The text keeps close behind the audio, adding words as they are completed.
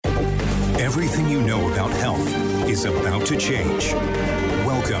Everything you know about health is about to change.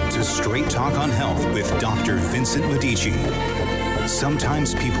 Welcome to Straight Talk on Health with Dr. Vincent Medici.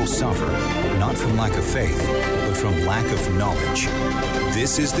 Sometimes people suffer, not from lack of faith, but from lack of knowledge.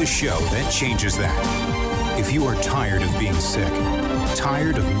 This is the show that changes that. If you are tired of being sick,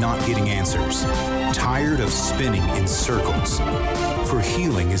 tired of not getting answers, tired of spinning in circles, for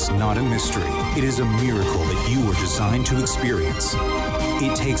healing is not a mystery. It is a miracle that you were designed to experience.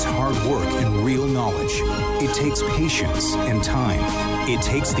 It takes hard work and real knowledge. It takes patience and time. It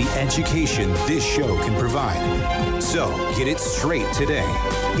takes the education this show can provide. So, get it straight today.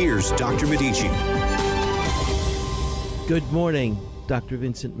 Here's Dr. Medici. Good morning, Dr.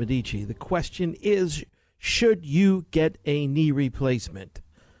 Vincent Medici. The question is, should you get a knee replacement?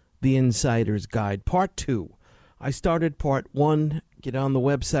 The Insider's Guide, Part 2. I started Part 1. Get on the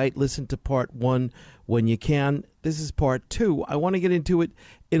website, listen to Part 1 when you can. This is Part 2. I want to get into it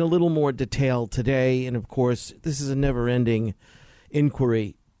in a little more detail today. And, of course, this is a never-ending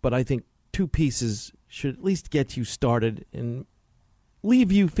inquiry. But I think two pieces should at least get you started and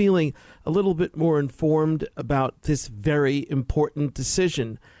leave you feeling a little bit more informed about this very important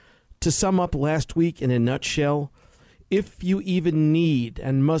decision. To sum up last week in a nutshell, if you even need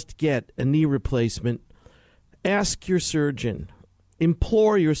and must get a knee replacement, ask your surgeon.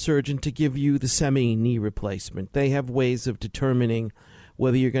 Implore your surgeon to give you the semi-knee replacement. They have ways of determining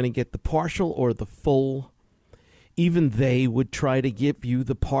whether you're going to get the partial or the full. Even they would try to give you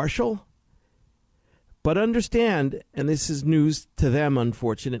the partial. But understand, and this is news to them,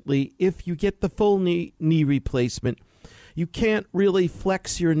 unfortunately, if you get the full knee replacement, you can't really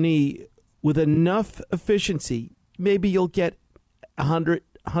flex your knee with enough efficiency. Maybe you'll get 100,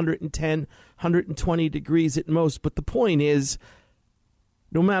 110, 120 degrees at most. But the point is,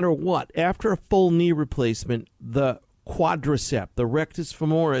 no matter what, after a full knee replacement, the quadricep, the rectus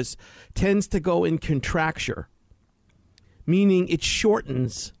femoris, tends to go in contracture, meaning it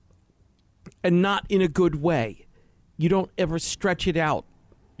shortens, and not in a good way. You don't ever stretch it out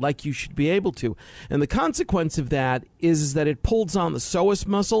like you should be able to. And the consequence of that is that it pulls on the psoas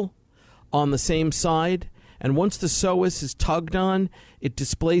muscle on the same side. And once the psoas is tugged on, it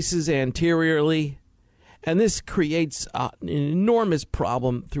displaces anteriorly. And this creates an enormous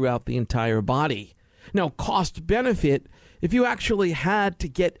problem throughout the entire body. Now, cost benefit, if you actually had to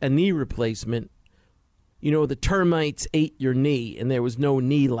get a knee replacement, the termites ate your knee and there was no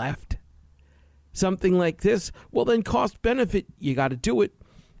knee left, something like this, well, then cost benefit, you got to do it.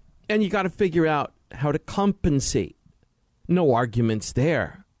 And you got to figure out how to compensate. No arguments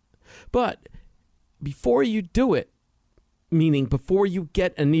there. But before you do it, meaning before you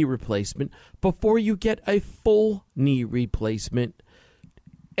get a knee replacement, before you get a full knee replacement,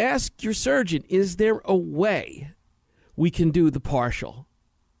 ask your surgeon, is there a way we can do the partial?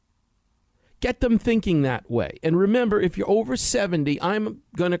 Get them thinking that way. And remember, if you're over 70, I'm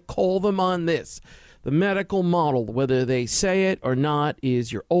going to call them on this. The medical model, whether they say it or not,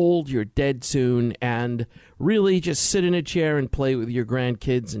 is you're old, you're dead soon, and really just sit in a chair and play with your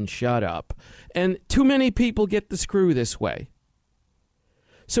grandkids and shut up. And too many people get the screw this way.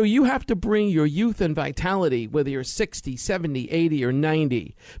 So you have to bring your youth and vitality, whether you're 60, 70, 80, or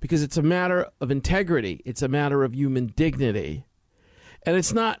 90, because it's a matter of integrity. It's a matter of human dignity. And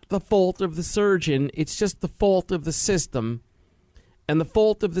it's not the fault of the surgeon. It's just the fault of the system. And the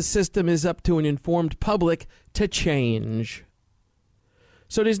fault of the system is up to an informed public to change.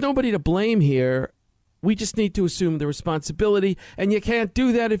 So there's nobody to blame here. We just need to assume the responsibility. And you can't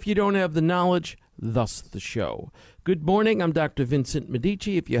do that if you don't have the knowledge, thus the show. Good morning. I'm Dr. Vincent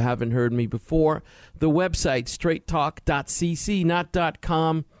Medici. If you haven't heard me before, the website, straighttalk.cc, not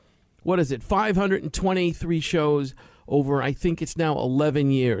 .com. What is it? 523 shows over, I think it's now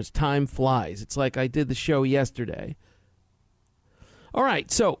 11 years. Time flies. It's like I did the show yesterday. All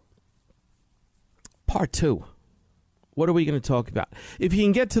right, so Part 2. What are we going to talk about? If you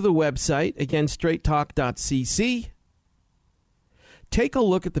can get to the website, again, straighttalk.cc, take a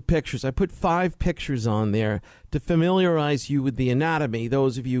look at the pictures. I put 5 pictures on there to familiarize you with the anatomy.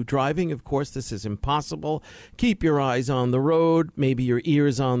 Those of you driving, of course, this is impossible. Keep your eyes on the road, maybe your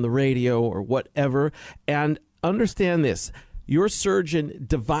ears on the radio or whatever, and understand this. Your surgeon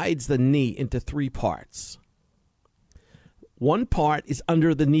divides the knee into 3 parts. One part is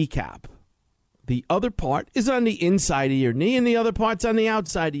under the kneecap. The other part is on the inside of your knee, and the other part's on the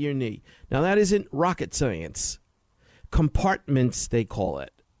outside of your knee. Now, that isn't rocket science. Compartments, they call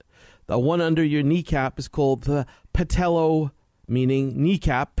it. The one under your kneecap is called the patello, meaning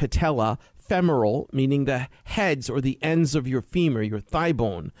kneecap, patella, femoral, meaning the heads or the ends of your femur, your thigh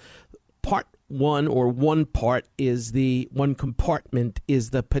bone. Part one part is one compartment is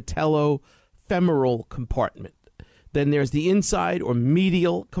the patellofemoral compartment. Then there's the inside or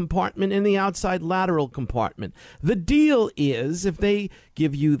medial compartment and the outside lateral compartment. The deal is, if they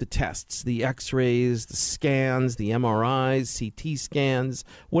give you the tests, the x-rays, the scans, the MRIs, CT scans,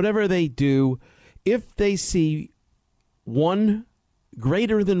 whatever they do, if they see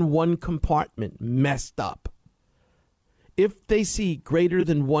greater than one compartment messed up, if they see greater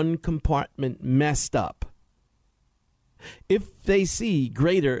than one compartment messed up, if they see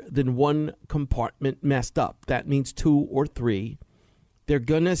greater than one compartment messed up, that means 2 or 3, they're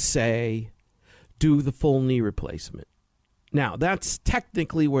going to say, do the full knee replacement. Now, that's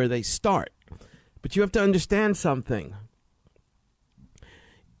technically where they start. But you have to understand something.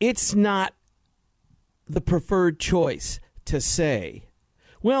 It's not the preferred choice to say,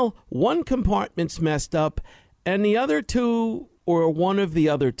 well, one compartment's messed up and the other 2, or one of the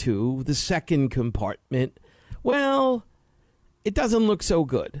other 2, the second compartment, well, it doesn't look so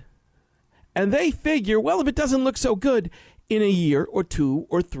good. And they figure, well, if it doesn't look so good in a year or 2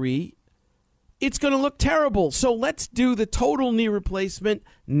 or 3, it's going to look terrible. So let's do the total knee replacement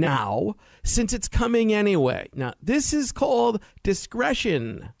now, since it's coming anyway. Now, this is called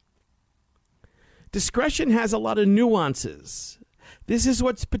discretion. Discretion has a lot of nuances. This is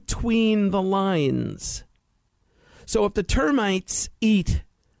what's between the lines. So if the termites eat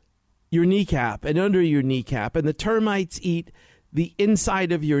your kneecap and under your kneecap, and the termites eat the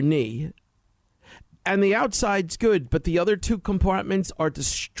inside of your knee, and the outside's good, but the other 2 compartments are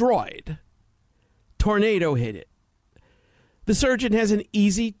destroyed, tornado hit it, the surgeon has an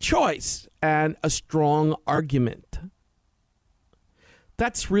easy choice and a strong argument.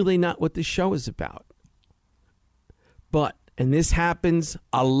 That's really not what this show is about. But, and this happens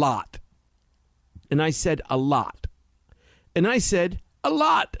a lot, and I said a lot, and I said a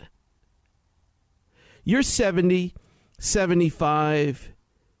lot. You're 70, 75,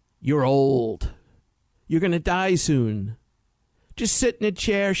 you're old. You're going to die soon. Just sit in a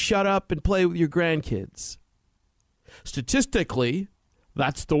chair, shut up, and play with your grandkids. Statistically,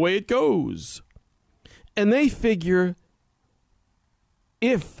 that's the way it goes. And they figure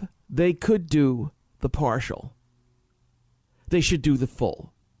if they could do the partial, they should do the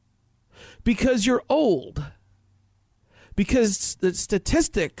full. Because you're old. Because the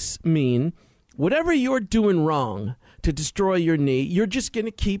statistics mean whatever you're doing wrong to destroy your knee, you're just going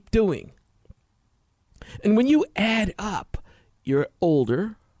to keep doing. And when you add up, you're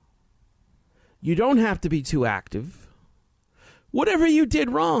older. You don't have to be too active. Whatever you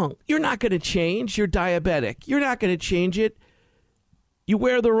did wrong, you're not going to change. You're diabetic. You're not going to change it. You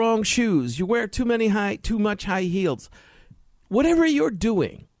wear the wrong shoes. You wear too much high heels. Whatever you're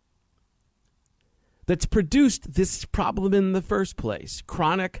doing that's produced this problem in the first place,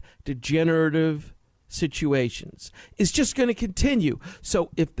 chronic degenerative situations, is just going to continue. So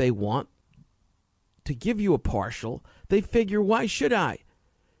if they want to give you a partial, they figure, why should I?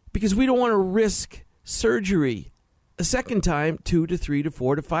 Because we don't want to risk surgery a second time 2 to 3 to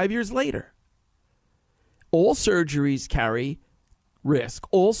 4 to 5 years later. All surgeries carry risk.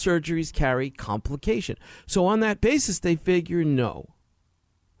 All surgeries carry complication. So on that basis, they figure no.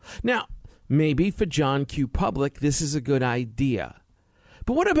 Now, maybe for John Q. Public, this is a good idea.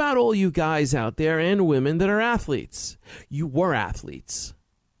 But what about all you guys out there and women that are athletes? You were athletes.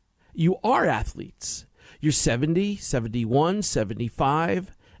 You are athletes. You're 70, 71,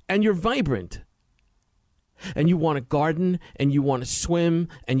 75, and you're vibrant. And you want to garden, and you want to swim,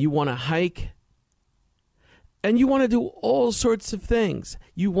 and you want to hike, and you want to do all sorts of things.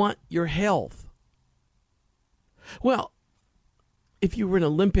 You want your health. Well, if you were an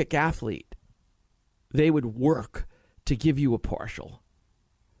Olympic athlete, they would work to give you a partial.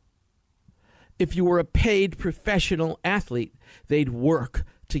 If you were a paid professional athlete, they'd work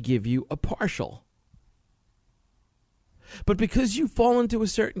to give you a partial. But because you fall into a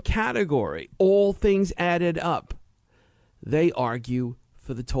certain category, all things added up, they argue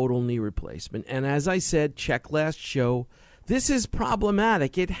for the total knee replacement. And as I said, check last show, this is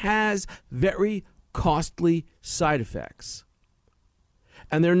problematic. It has very costly side effects.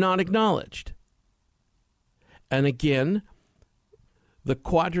 And they're not acknowledged. And again, the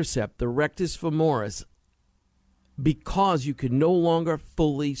quadricep, the rectus femoris, because you can no longer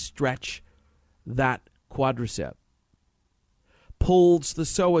fully stretch that quadricep, pulls the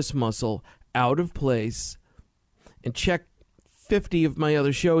psoas muscle out of place. And check 50 of my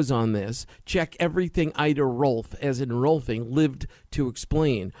other shows on this. Check everything Ida Rolf, as in Rolfing, lived to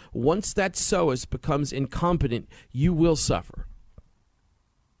explain. Once that psoas becomes incompetent, you will suffer.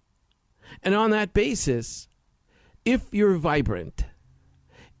 And on that basis, if you're vibrant,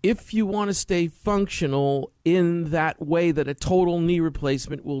 if you want to stay functional in that way that a total knee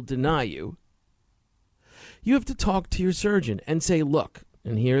replacement will deny you, you have to talk to your surgeon and say, look,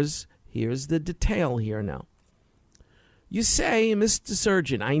 and here's the detail here now. You say, Mr.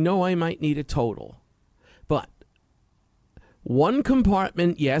 Surgeon, I know I might need a total, but one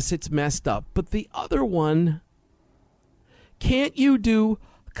compartment, yes, it's messed up, but the other one, can't you do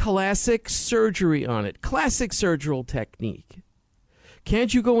classic surgery on it? Classic surgical technique.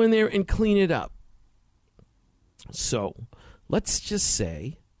 Can't you go in there and clean it up? So, let's just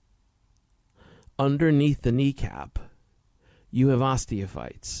say, underneath the kneecap, you have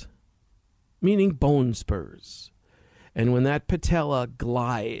osteophytes, meaning bone spurs. And when that patella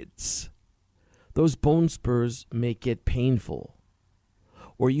glides, those bone spurs make it painful.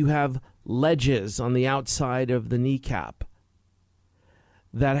 Or you have ledges on the outside of the kneecap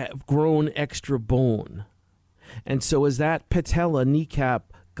that have grown extra bone. And so as that patella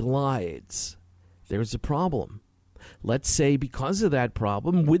kneecap glides, there's a problem. Let's say because of that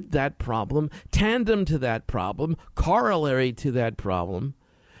problem, with that problem, tandem to that problem, corollary to that problem,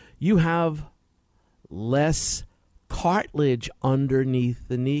 you have less cartilage underneath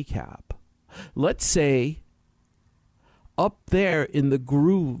the kneecap. Let's say up there in the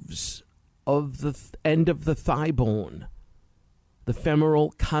grooves of the end of the thigh bone, the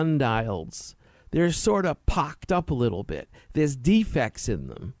femoral condyles, they're sort of pocked up a little bit. There's defects in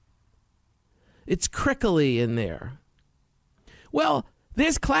them. It's crickly in there. Well,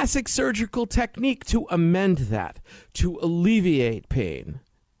 there's classic surgical technique to amend that, to alleviate pain.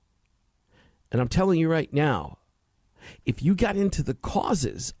 And I'm telling you right now, if you got into the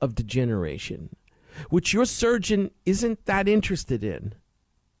causes of degeneration, which your surgeon isn't that interested in,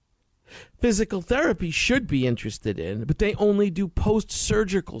 physical therapy should be interested in, but they only do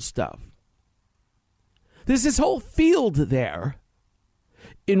post-surgical stuff. There's this whole field there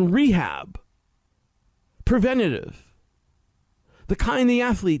in rehab, preventative, the kind the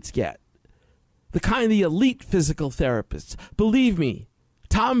athletes get, the kind the elite physical therapists. Believe me,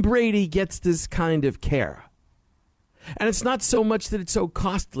 Tom Brady gets this kind of care. And it's not so much that it's so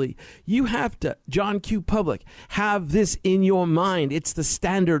costly. You have to, John Q. Public, have this in your mind. It's the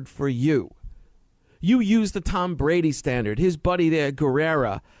standard for you. You use the Tom Brady standard. His buddy there,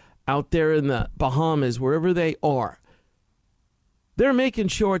 Guerrera, out there in the Bahamas, wherever they are, they're making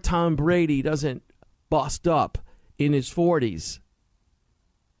sure Tom Brady doesn't bust up in his 40s.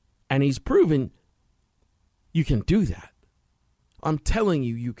 And he's proven you can do that. I'm telling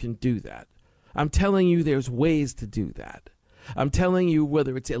you, you can do that. I'm telling you there's ways to do that. I'm telling you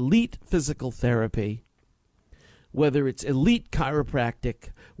whether it's elite physical therapy, whether it's elite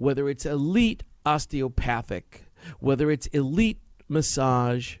chiropractic, whether it's elite osteopathic, whether it's elite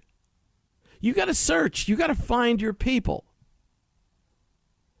massage, you got to search. You got to find your people.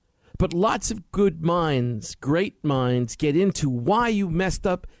 But lots of good minds, great minds, get into why you messed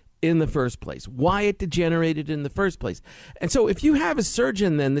up in the first place, why it degenerated in the first place. And so if you have a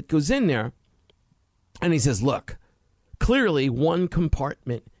surgeon then that goes in there and he says, look, clearly one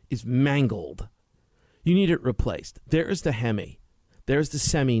compartment is mangled. You need it replaced. There's the hemi. There's the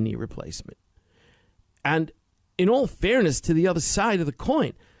semi-knee replacement. And in all fairness to the other side of the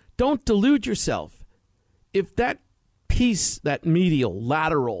coin, don't delude yourself. If that piece, that medial,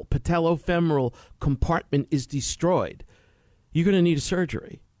 lateral, patellofemoral compartment is destroyed, you're going to need a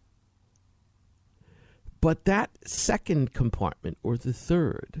surgery. But that second compartment, or the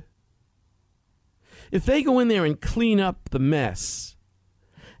third, if they go in there and clean up the mess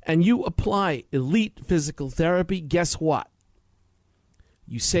and you apply elite physical therapy, guess what?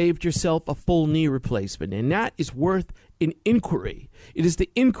 You saved yourself a full knee replacement, and that is worth an inquiry. It is the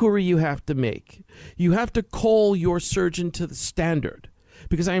inquiry you have to make. You have to call your surgeon to the standard,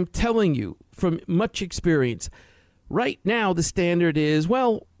 because I am telling you from much experience, right now the standard is,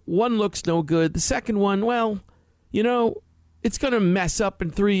 well, one looks no good. The second one, well, you know, it's going to mess up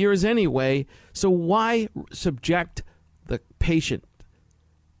in 3 years anyway, so why subject the patient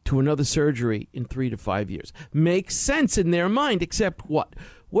to another surgery in 3 to 5 years? Makes sense in their mind, except what?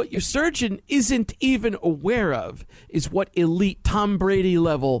 What your surgeon isn't even aware of is what elite Tom Brady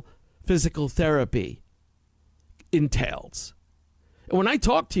level physical therapy entails. And when I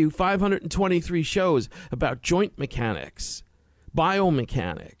talk to you 523 shows about joint mechanics,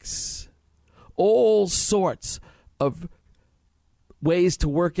 biomechanics, all sorts of ways to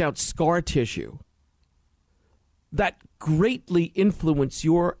work out scar tissue that greatly influence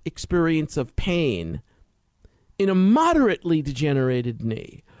your experience of pain in a moderately degenerated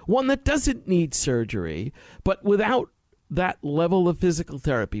knee, one that doesn't need surgery, but without that level of physical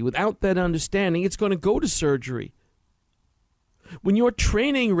therapy, without that understanding, it's going to go to surgery. When your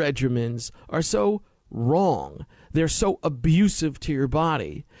training regimens are so wrong, they're so abusive to your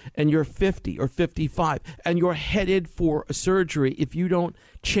body, and you're 50 or 55, and you're headed for a surgery if you don't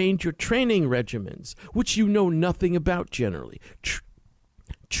change your training regimens, which you know nothing about generally.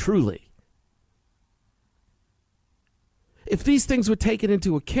 Truly. If these things were taken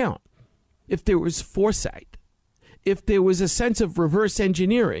into account, if there was foresight, if there was a sense of reverse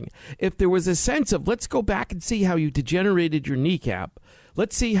engineering, if there was a sense of, let's go back and see how you degenerated your kneecap,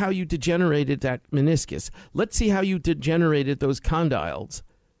 let's see how you degenerated that meniscus, let's see how you degenerated those condyles.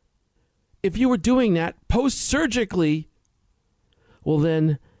 If you were doing that post-surgically, well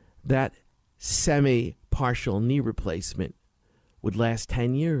then that semi-partial knee replacement would last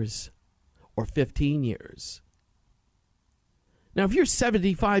 10 years or 15 years. Now, if you're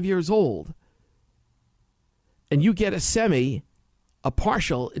 75 years old and you get a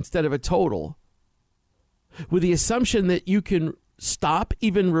partial instead of a total, with the assumption that you can stop,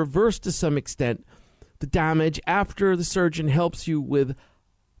 even reverse to some extent, the damage after the surgeon helps you with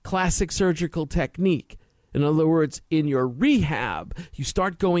classic surgical technique. In other words, in your rehab, you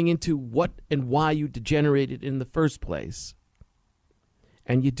start going into what and why you degenerated in the first place.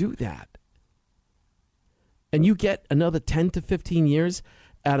 And you do that. And you get another 10 to 15 years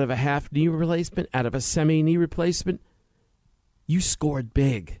out of a half knee replacement, out of a semi-knee replacement. You scored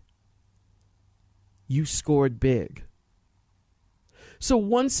big. You scored big. So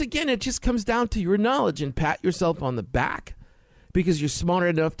once again, it just comes down to your knowledge, and pat yourself on the back because you're smart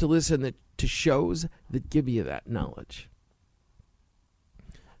enough to listen to shows that give you that knowledge.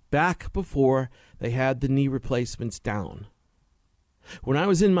 Back before they had the knee replacements down, when I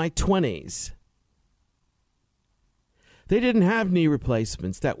was in my 20s, they didn't have knee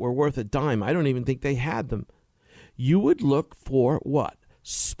replacements that were worth a dime. I don't even think they had them. You would look for what?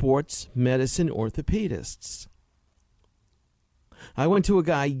 Sports medicine orthopedists. I went to a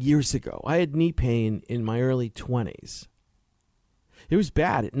guy years ago. I had knee pain in my early 20s. It was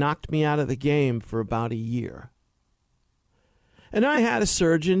bad. It knocked me out of the game for about a year. And I had a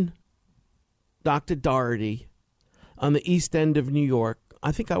surgeon, Dr. Doherty, on the east end of New York.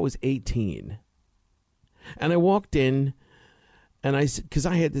 I think I was 18. And I walked in, and I said, because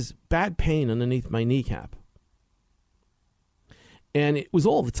I had this bad pain underneath my kneecap. And it was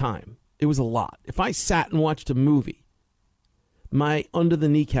all the time. It was a lot. If I sat and watched a movie, my under the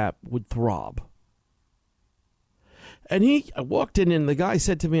kneecap would throb. And I walked in, and the guy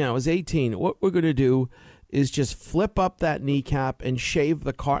said to me, I was 18, what we're going to do is just flip up that kneecap and shave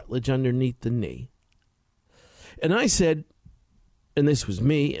the cartilage underneath the knee. And I said, and this was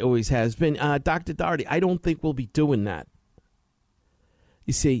me, it always has been, Dr. Doherty, I don't think we'll be doing that.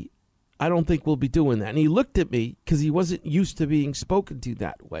 You see, I don't think we'll be doing that. And he looked at me because he wasn't used to being spoken to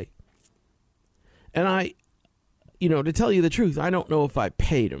that way. And I, to tell you the truth, I don't know if I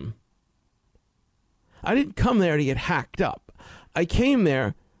paid him. I didn't come there to get hacked up. I came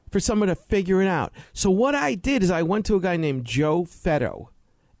there for someone to figure it out. So what I did is I went to a guy named Joe Fetto,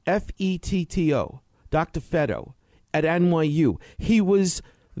 Fetto, Dr. Fetto, at NYU. He was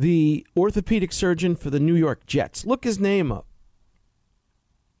the orthopedic surgeon for the New York Jets. Look his name up.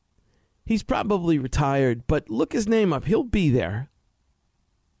 He's probably retired, but look his name up. He'll be there.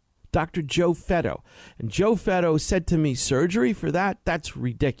 Dr. Joe Fetto. And Joe Fetto said to me, surgery for that? That's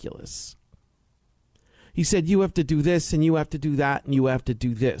ridiculous. He said, you have to do this, and you have to do that, and you have to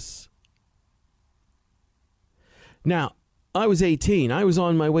do this. Now, I was 18. I was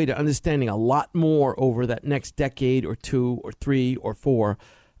on my way to understanding a lot more over that next decade or 2 or 3 or 4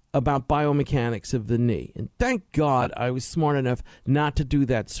 about biomechanics of the knee. And thank God I was smart enough not to do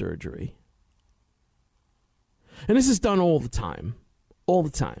that surgery. And this is done all the time,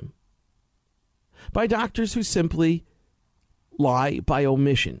 by doctors who simply lie by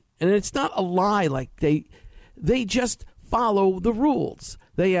omission. And it's not a lie like they just follow the rules.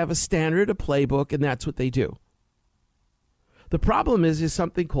 They have a standard, a playbook, and that's what they do. The problem is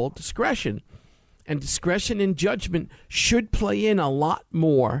something called discretion. And discretion and judgment should play in a lot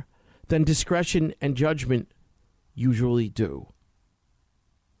more than discretion and judgment usually do.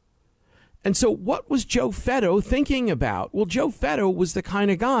 And so what was Joe Fetto thinking about? Well, Joe Fetto was the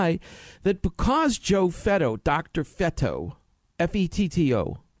kind of guy that because Joe Fetto, Dr. Fetto,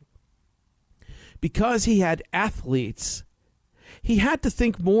 Fetto, because he had athletes, he had to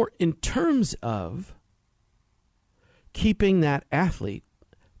think more in terms of keeping that athlete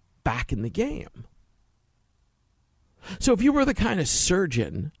back in the game. So if you were the kind of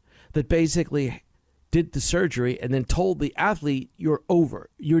surgeon that basically did the surgery and then told the athlete, you're over,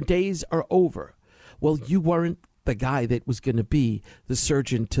 your days are over, well, you weren't the the guy that was going to be the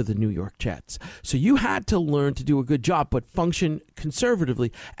surgeon to the New York Jets. So you had to learn to do a good job, but function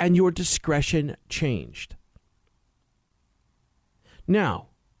conservatively, and your discretion changed. Now,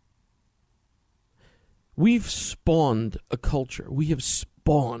 we've spawned a culture. We have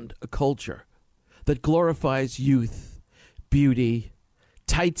spawned a culture that glorifies youth, beauty,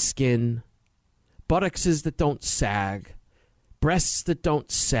 tight skin, buttocks that don't sag, breasts that don't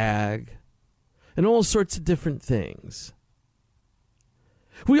sag, and all sorts of different things.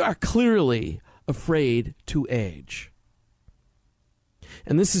 We are clearly afraid to age.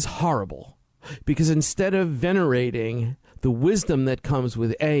 And this is horrible, because instead of venerating the wisdom that comes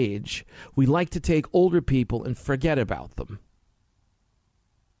with age, we like to take older people and forget about them.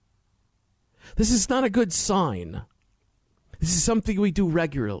 This is not a good sign. This is something we do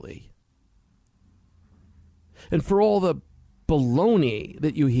regularly. And for all the baloney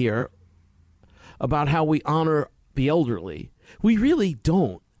that you hear about how we honor the elderly, we really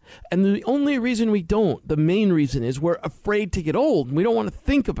don't. And the only reason we don't, the main reason, is we're afraid to get old and we don't want to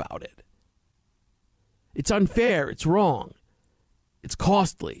think about it. It's unfair. It's wrong. It's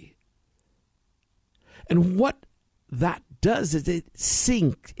costly. And what that does is it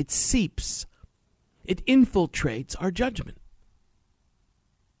sinks, it seeps, it infiltrates our judgment.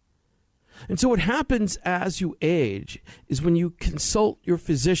 And so what happens as you age is when you consult your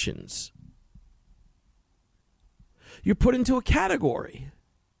physicians, you're put into a category.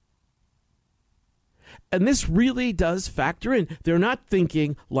 And this really does factor in. They're not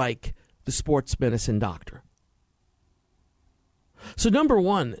thinking like the sports medicine doctor. So number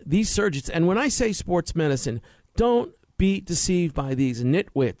one, these surgeons, and when I say sports medicine, don't be deceived by these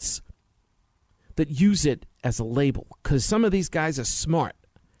nitwits that use it as a label, because some of these guys are smart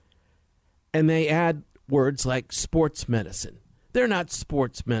and they add words like sports medicine. They're not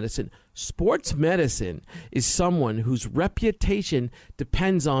sports medicine. Sports medicine is someone whose reputation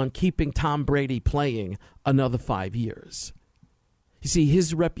depends on keeping Tom Brady playing another 5 years. You see,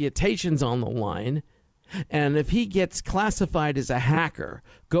 his reputation's on the line, and if he gets classified as a hacker,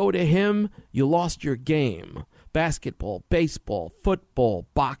 go to him, you lost your game. Basketball, baseball, football,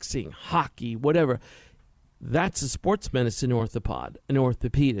 boxing, hockey, whatever. That's a sports medicine orthopod, an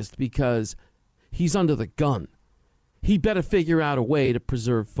orthopedist, because he's under the gun. He better figure out a way to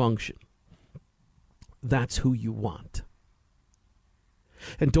preserve function. That's who you want.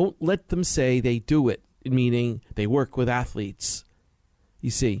 And don't let them say they do it, meaning they work with athletes,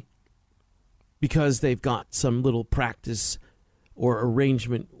 you see, because they've got some little practice or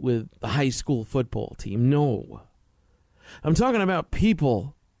arrangement with the high school football team. No. I'm talking about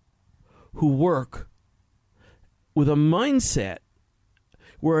people who work with a mindset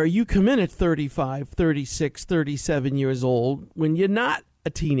where you come in at 35, 36, 37 years old when you're not a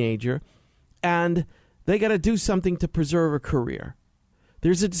teenager, and they got to do something to preserve a career.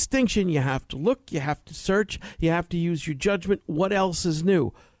 There's a distinction. You have to look, you have to search, you have to use your judgment. What else is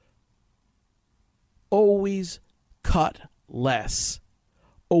new? Always cut less.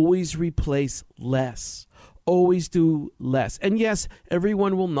 Always replace less. Always do less. And yes,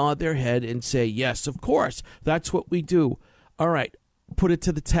 everyone will nod their head and say, yes, of course, that's what we do. All right, put it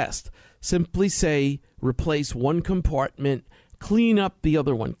to the test. Simply say, replace one compartment, clean up the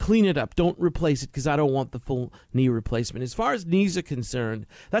other one. Clean it up. Don't replace it, because I don't want the full knee replacement. As far as knees are concerned,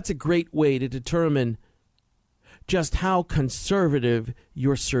 that's a great way to determine just how conservative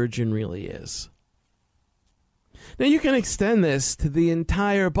your surgeon really is. Now, you can extend this to the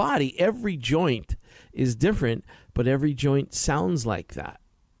entire body. Every joint is different, but every joint sounds like that.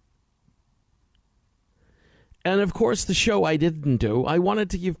 And, of course, the show I didn't do, I wanted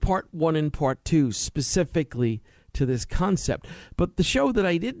to give part 1 and part 2 specifically to this concept. But the show that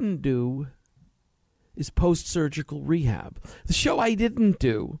I didn't do is post-surgical rehab. The show I didn't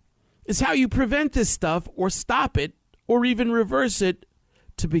do is how you prevent this stuff or stop it or even reverse it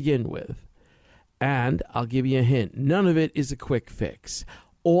to begin with. And I'll give you a hint. None of it is a quick fix.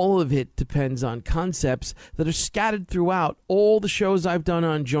 All of it depends on concepts that are scattered throughout all the shows I've done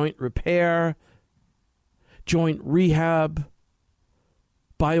on joint repair, joint rehab,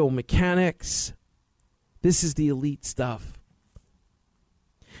 biomechanics. This is the elite stuff.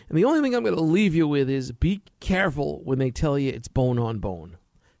 And the only thing I'm going to leave you with is be careful when they tell you it's bone on bone.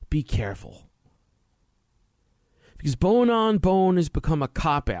 Be careful. Because bone on bone has become a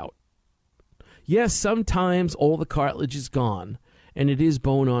cop-out. Yes, sometimes all the cartilage is gone, and it is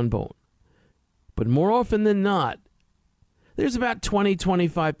bone on bone. But more often than not, there's about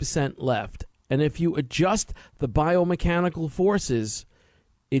 20-25% left. And if you adjust the biomechanical forces,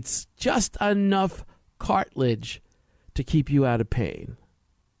 it's just enough cartilage to keep you out of pain.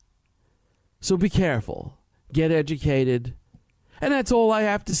 So be careful. get educated. And that's all I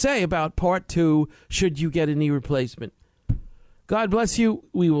have to say about part 2, should you get a knee replacement. God bless you.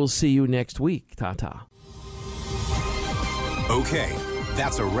 We will see you next week. Ta-ta. Okay,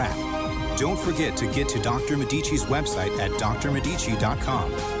 that's a wrap. Don't forget to get to Dr. Medici's website at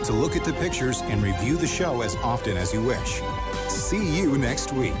drmedici.com to look at the pictures and review the show as often as you wish. See you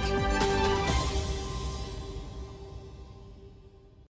next week.